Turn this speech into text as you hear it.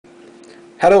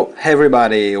Hello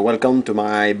everybody, welcome to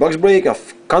my box break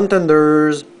of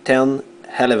Contenders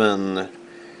 10-11.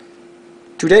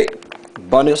 Today,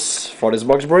 bonus for this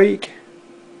box break,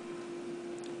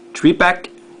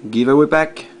 3-pack, giveaway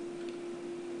pack,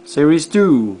 Series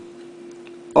 2,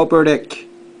 Upper Deck,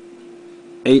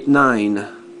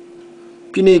 8-9,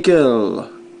 Pinnacle,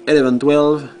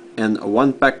 11-12, and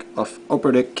 1-pack of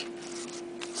Upper Deck,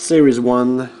 Series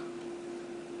 1,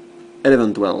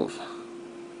 11-12.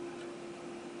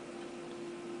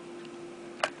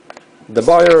 The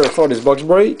buyer for this box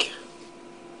break: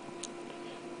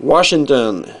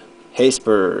 Washington,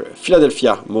 Hasper,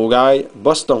 Philadelphia, Mogai,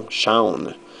 Boston,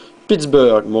 Shawn,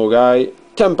 Pittsburgh, Mogai,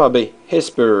 Tampa Bay,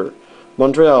 Hasper,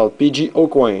 Montreal, PG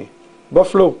Aucoin,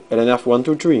 Buffalo, LNF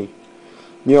 123,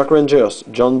 New York Rangers,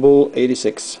 John Bull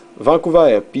 86,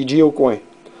 Vancouver, PG Aucoin,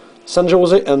 San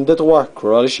Jose and Detroit,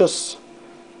 Coralicious,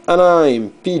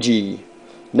 Anaheim, PG,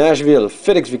 Nashville,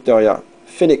 Felix Victoria,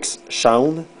 Phoenix,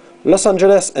 Shawn, Los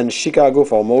Angeles and Chicago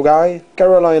for Mogai,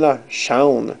 Carolina,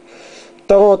 Shawn,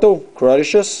 Toronto,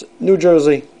 Coralicious, New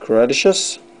Jersey,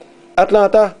 Coralicious,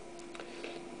 Atlanta,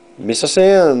 Miss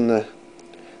Ocean.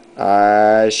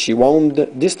 She won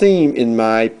this team in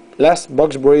my last bean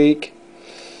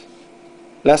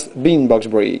box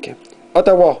break.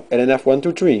 Ottawa, LNF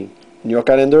 123, New York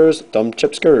Islanders, Tom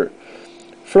Chepsker,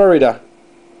 Florida,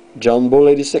 John Bull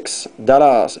 86,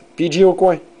 Dallas, PG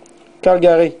Aucoin,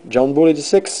 Calgary, John Bull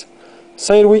 86,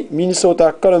 St. Louis,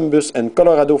 Minnesota, Columbus, and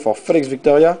Colorado for Felix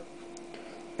Victoria,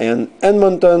 and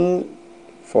Edmonton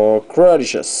for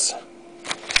Coralicious.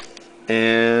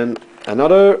 And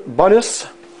another bonus.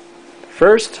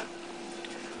 First,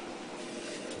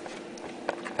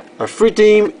 a free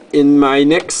team in my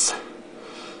next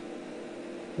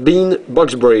bean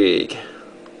box break.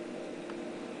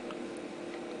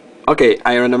 Okay,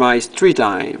 I randomized 3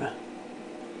 times.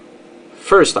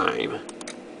 First time,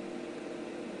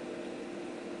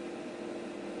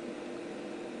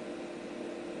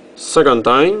 second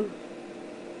time,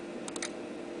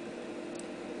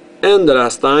 and the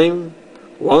last time.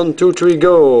 1, 2, 3,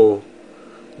 go!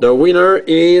 The winner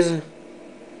is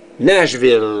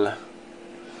Nashville.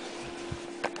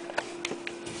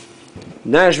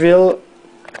 Nashville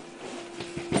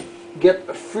get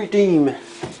a free team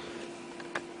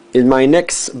in my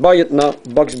next Buy It Now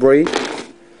box break.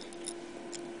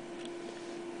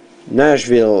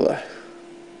 Nashville,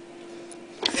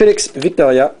 Felix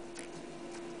Victoria,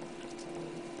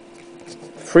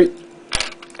 free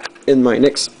in my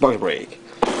next box break.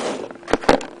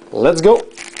 Let's go.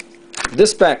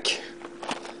 This pack,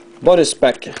 bonus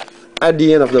pack, at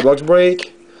the end of the box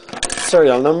break,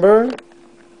 serial number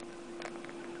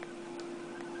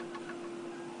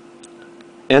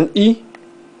NE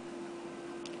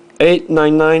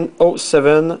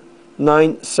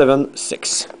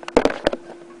 89907-976.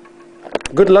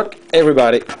 Good luck,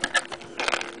 everybody.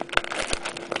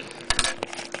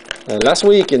 Last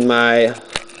week in my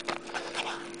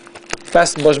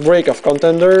fast box break of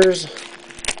Contenders,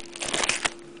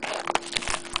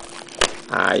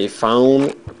 I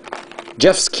found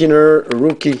Jeff Skinner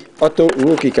auto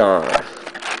rookie card.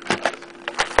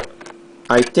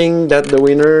 I think that the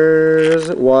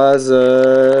winners was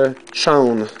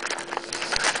Shawn.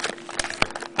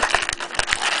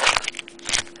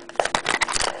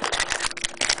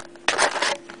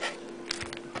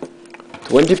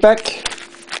 (20-pack),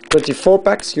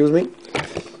 24-pack, excuse me.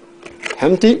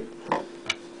 Empty.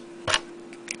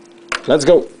 Let's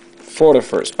go for the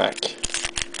first pack.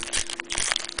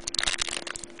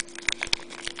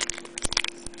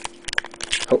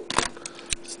 Oh,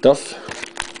 stuff.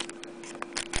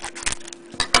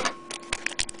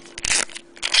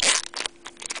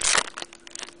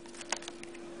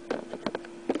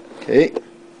 Okay.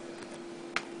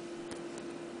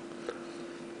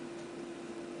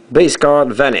 Base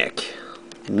card Vanek,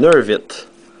 Nervit,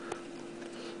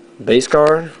 base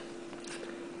card,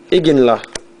 Iginla,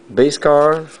 base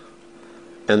card,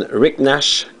 and Rick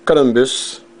Nash,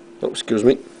 Columbus,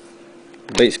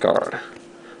 base card.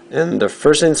 And the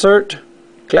first insert,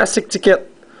 classic ticket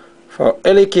for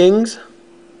LA Kings,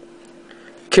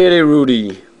 Katie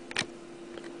Rudy.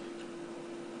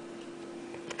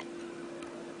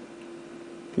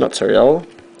 Not serial.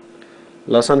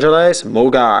 Los Angeles,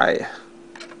 Mogai.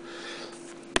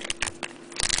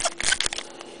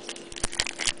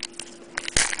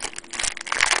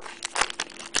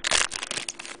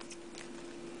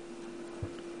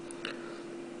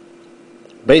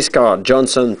 Base card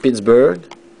Johnson, Pittsburgh,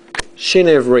 Shane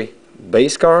Avery,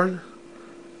 base card,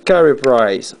 Carey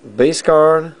Price, base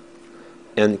card,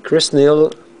 and Chris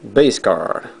Neal, base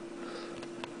card.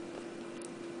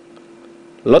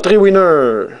 Lottery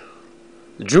winner,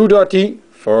 Drew Doughty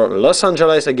for Los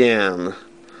Angeles again.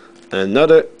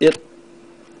 Another hit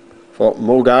for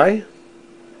Mogai.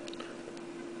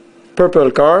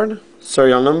 Purple card,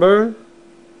 serial number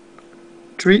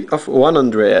 3 of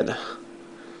 100.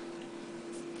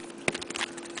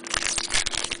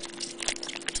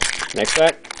 Next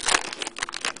pack.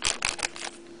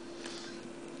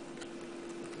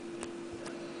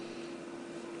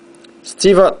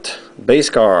 Steve Ott, base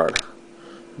card.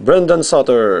 Brendan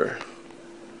Sutter.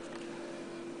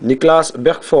 Niklas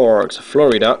Bergforks,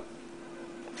 Florida.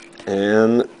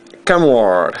 And Cam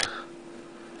Ward.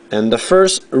 And the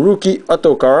first rookie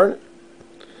auto card.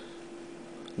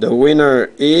 The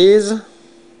winner is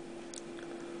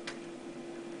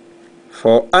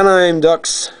for Anaheim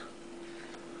Ducks,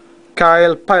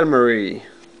 Kyle Palmieri.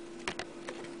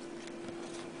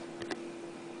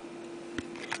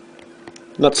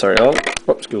 Not serial.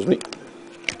 Oh, excuse me.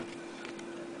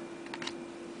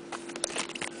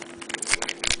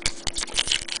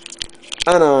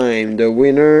 Anaheim, the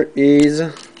winner is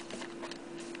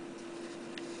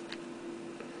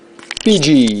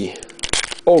PG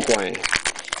Aucoin.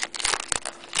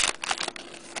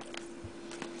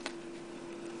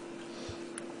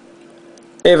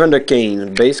 Evander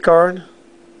Kane, base card.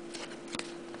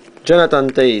 Jonathan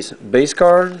Tays, base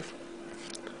card.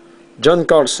 John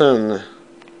Carlson,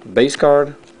 base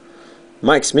card.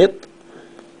 Mike Smith.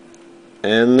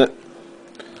 And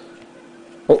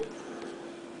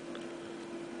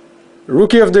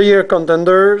Rookie of the Year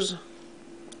Contenders,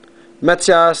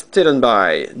 Matthias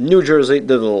Tillenby, New Jersey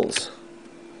Devils.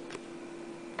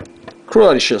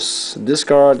 Croatius, this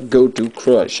card go to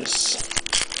Croatius.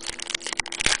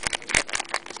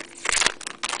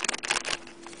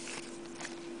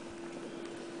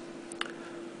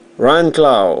 Ryan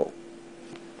Clough,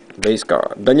 base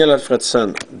card. Daniel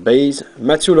Alfredson, base.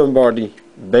 Matthew Lombardi,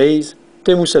 base.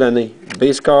 Teemu Selanne,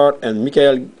 base card. And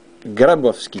Mikhail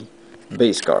Grabowski,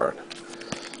 base card.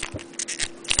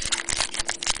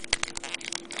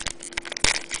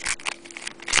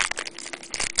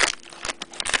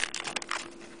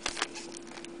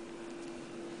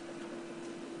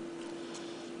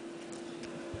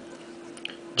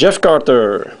 Jeff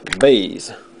Carter,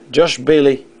 base. Josh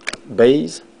Bailey,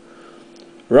 base.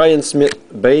 Ryan Smith,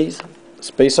 base.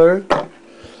 Spacer.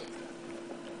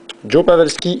 Joe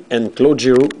Pavelski and Claude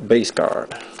Giroux, base card.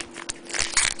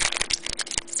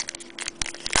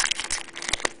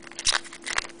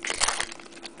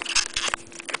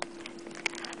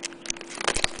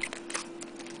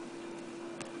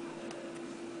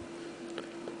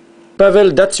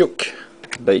 Pavel Datsyuk,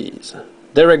 base.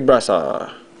 Derek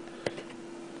Brassard.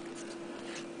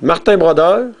 Martin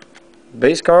Brodeur,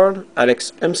 base card.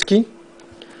 Alex Emsky.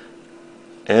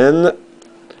 And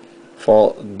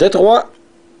for Detroit,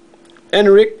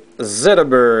 Henrik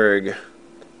Zetterberg,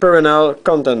 perennial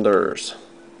contenders.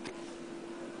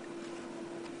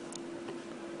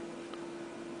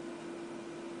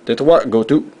 Detroit go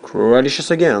to Croatius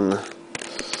again.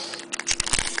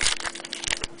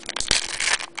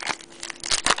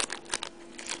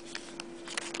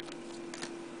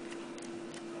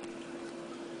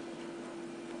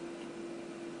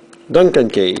 Duncan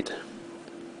Cade,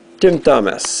 Tim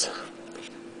Thomas,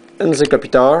 Enze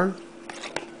Kopitar,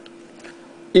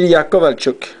 Ilya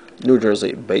Kovalchuk, New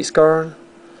Jersey base card.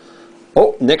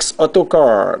 Oh, next auto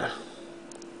card.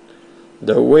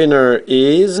 The winner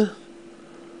is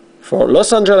for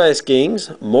Los Angeles Kings,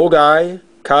 Mogai,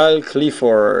 Kyle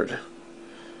Clifford.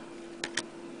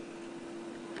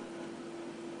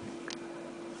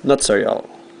 Not serial.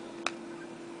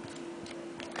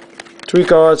 3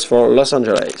 cards for Los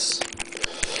Angeles.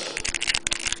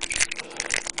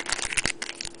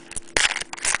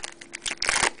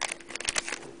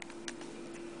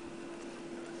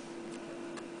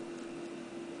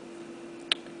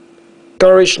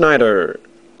 Corey Schneider,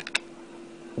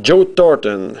 Joe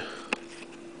Thornton,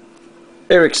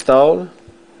 Eric Stahl,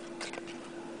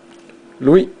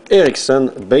 Louis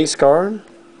Eriksson base card,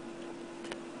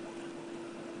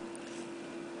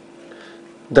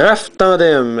 Draft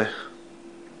Tandem,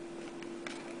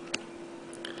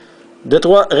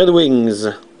 Detroit Red Wings,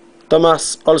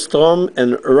 Thomas Holmstrom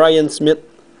and Ryan Smith,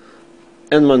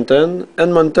 Edmonton,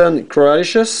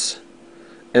 Croatius,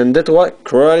 and Detroit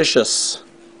Croatius.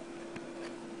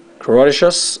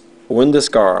 Croatius win this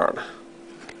card.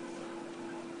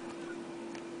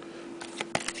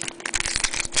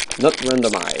 Not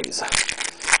randomize.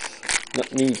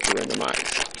 Not need to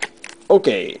randomize.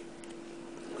 Okay.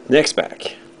 Next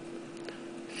pack.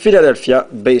 Philadelphia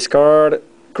base card.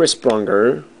 Chris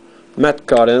Pronger, Matt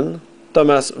Cotton,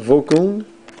 Thomas Vokoun,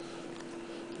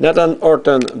 Nathan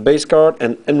Horton base card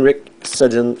and Henrik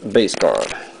Sedin base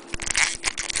card.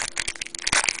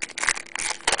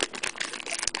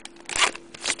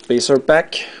 Spacer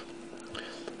pack.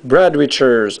 Brad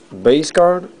Richards base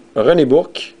card. René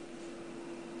Bourque.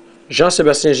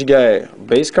 Jean-Sébastien Giguère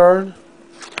base card.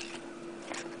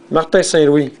 Martin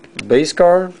Saint-Louis base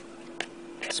card.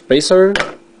 Spacer.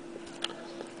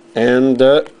 And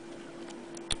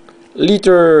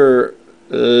Leiter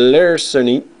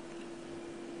Larsoni.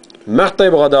 Martin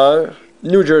Brodeur,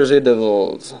 New Jersey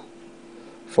Devils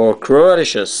for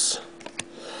Croatius.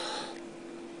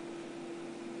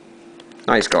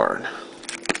 Nice card.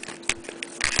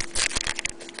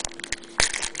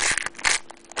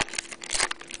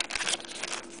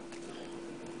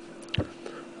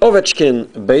 Ovechkin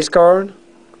base card.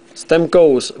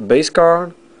 Stamkos base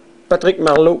card. Patrick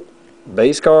Marleau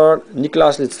base card.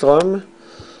 Niklas Lidstrom.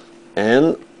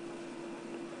 And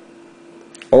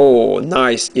oh,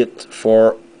 nice hit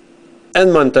for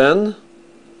Edmonton.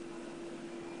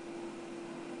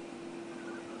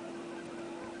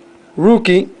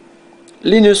 Rookie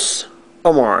Linus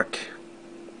Ullmark.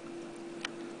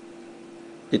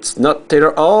 It's not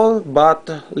Taylor Hall,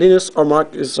 but Linus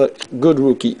Ullmark is a good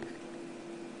rookie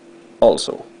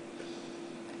also.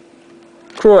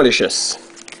 Croatius,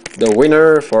 the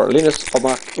winner for Linus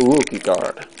Ullmark rookie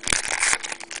card.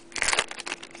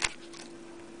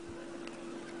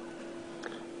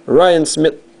 Ryan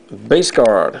Smith base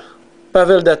card.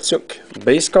 Pavel Datsyuk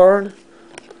base card.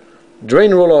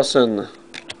 Dwayne Roloson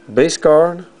base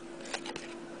card.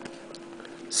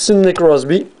 Sidney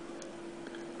Crosby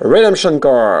redemption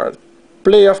card.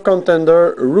 Playoff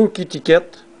contender rookie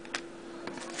ticket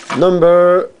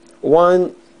number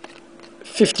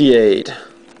 158.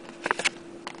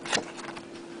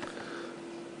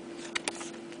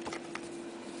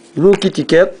 Rookie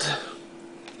ticket.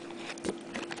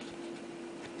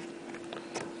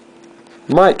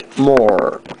 Mike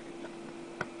Moore.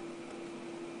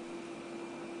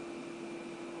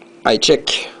 I check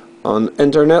on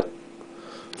internet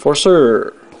for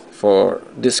sure for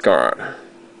this card.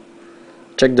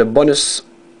 Check the bonus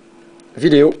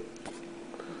video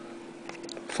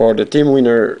for the team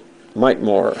winner Mike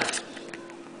Moore.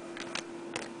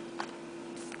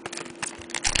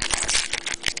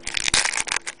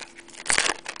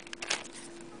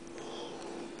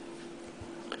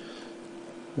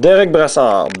 Derek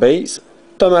Brassard base.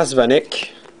 Thomas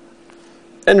Vanek.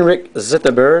 Henrik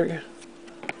Zetterberg.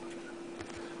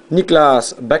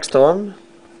 Niklas Backstrom.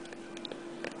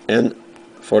 And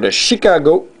for the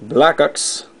Chicago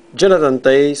Blackhawks, Jonathan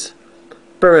Toews,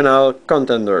 perennial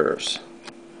contenders.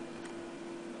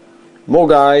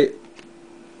 Mogai,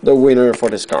 the winner for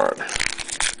this card.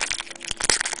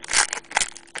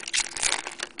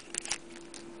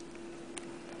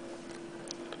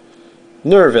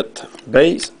 Nervit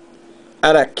base.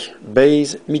 Arak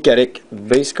base. Mikarik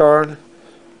base card.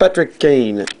 Patrick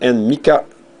Kane and Mika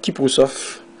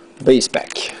Kiprusoff base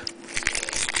pack.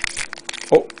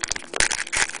 Oh,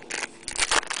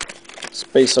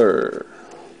 Spacer.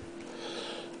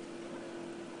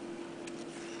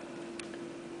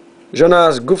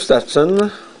 Jonas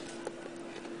Gustafsson.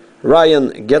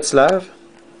 Ryan Getzlav.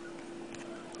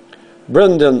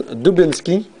 Brendan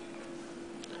Dubinsky.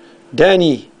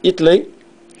 Danny Hitley.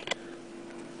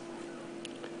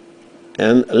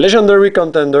 And legendary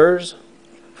contenders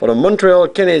for the Montreal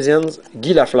Canadiens,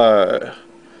 Guy Lafleur.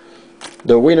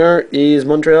 The winner is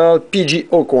Montreal PG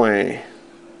Aucoin.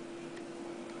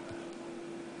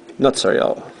 Not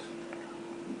cereal.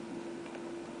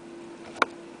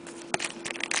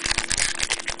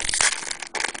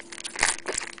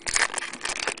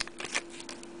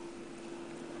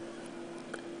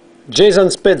 Jason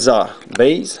Spezza,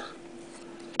 base.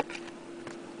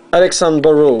 Alexandre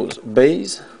Burrows,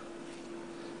 base.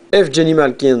 Evgeny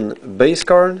Malkin, base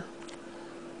card.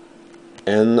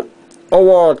 And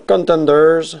award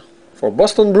contenders for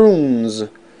Boston Bruins,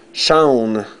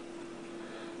 Sean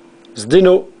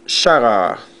Zdeno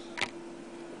Chara.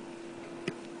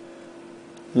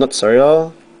 Not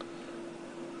cereal.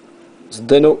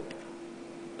 Zdeno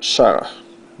Chara.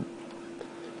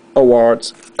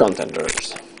 Awards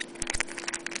contenders.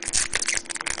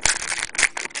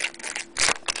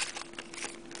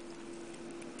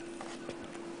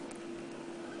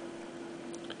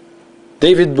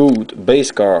 David Booth,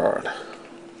 base card.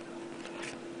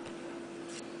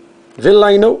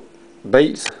 Villano,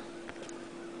 base.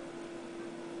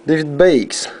 David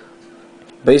Bakes,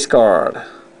 base card.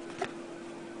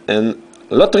 And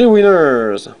lottery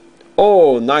winners.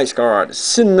 Oh, nice card.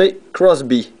 Sidney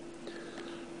Crosby.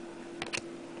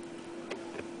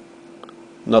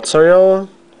 Not cereal.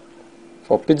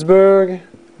 For Pittsburgh,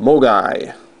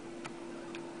 Mogai.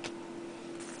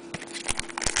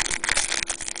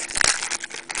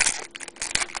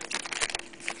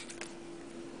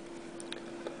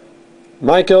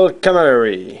 Michael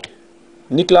Camilleri,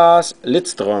 Niklas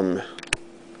Lidstrom,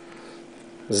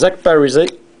 Zach Parise,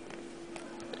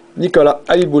 Nicolas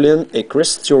Aliboulin et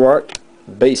Chris Stewart,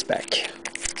 base pack.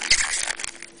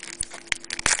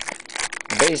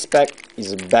 Base pack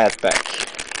is a bad pack.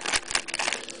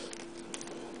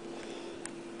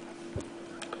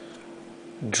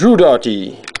 Drew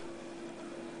Doughty.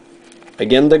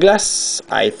 Again the glass,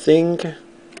 I think.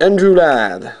 Andrew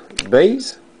Ladd,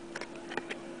 base.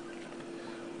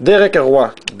 Derek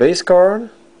Roy, base card.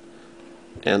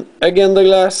 And again the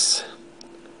glass.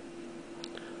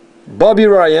 Bobby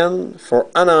Ryan for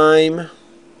Anaheim.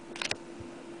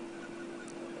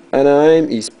 Anaheim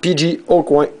is PG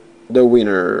Aucoin, the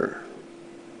winner.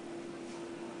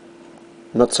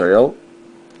 Not serial.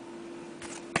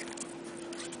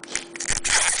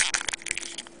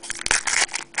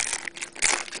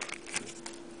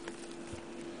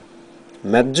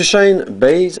 Matt Duchene,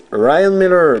 base. Ryan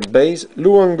Miller, base.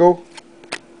 Luongo,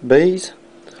 base.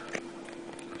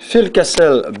 Phil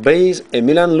Cassell, base. Et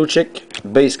Milan Lucic,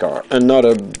 base card.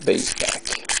 Another base pack.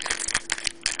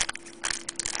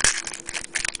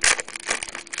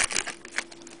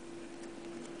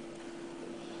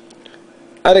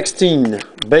 Alex Steen,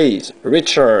 base.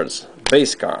 Richards,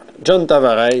 base card. John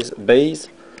Tavares, base.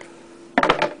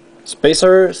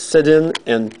 Spacer, Sedin,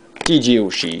 and TJ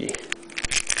Oshie.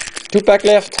 2 pack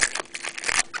left.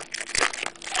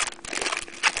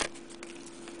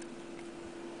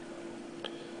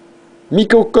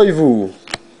 Mikko Koivu,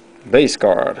 base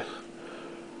card.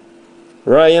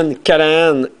 Ryan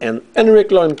Callahan and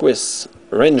Henrik Lundqvist,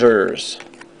 Rangers.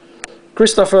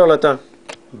 Christopher Letang,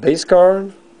 base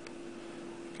card.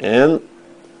 And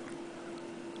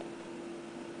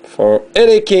for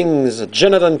LA Kings,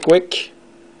 Jonathan Quick,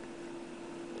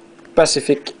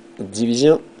 Pacific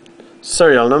Division.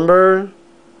 Serial number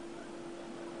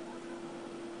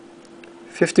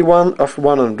 51 of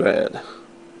 100.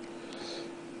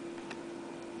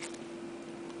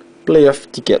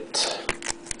 Playoff ticket.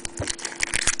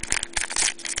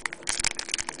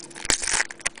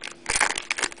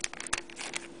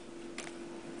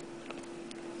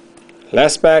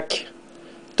 Last pack.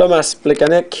 Thomas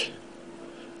Plekanec,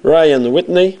 Ryan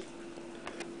Whitney,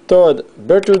 Todd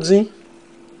Bertuzzi,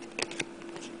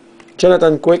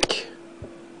 Jonathan Quick.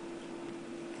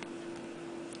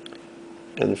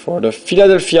 And for the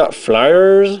Philadelphia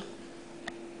Flyers,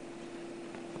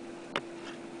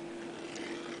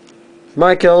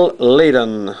 Michael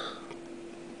Layden,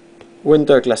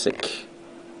 Winter Classic,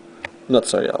 not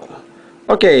serial.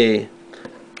 Okay,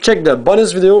 check the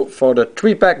bonus video for the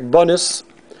 3-pack bonus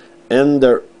and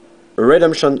the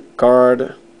redemption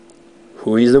card.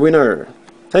 Who is the winner?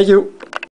 Thank you.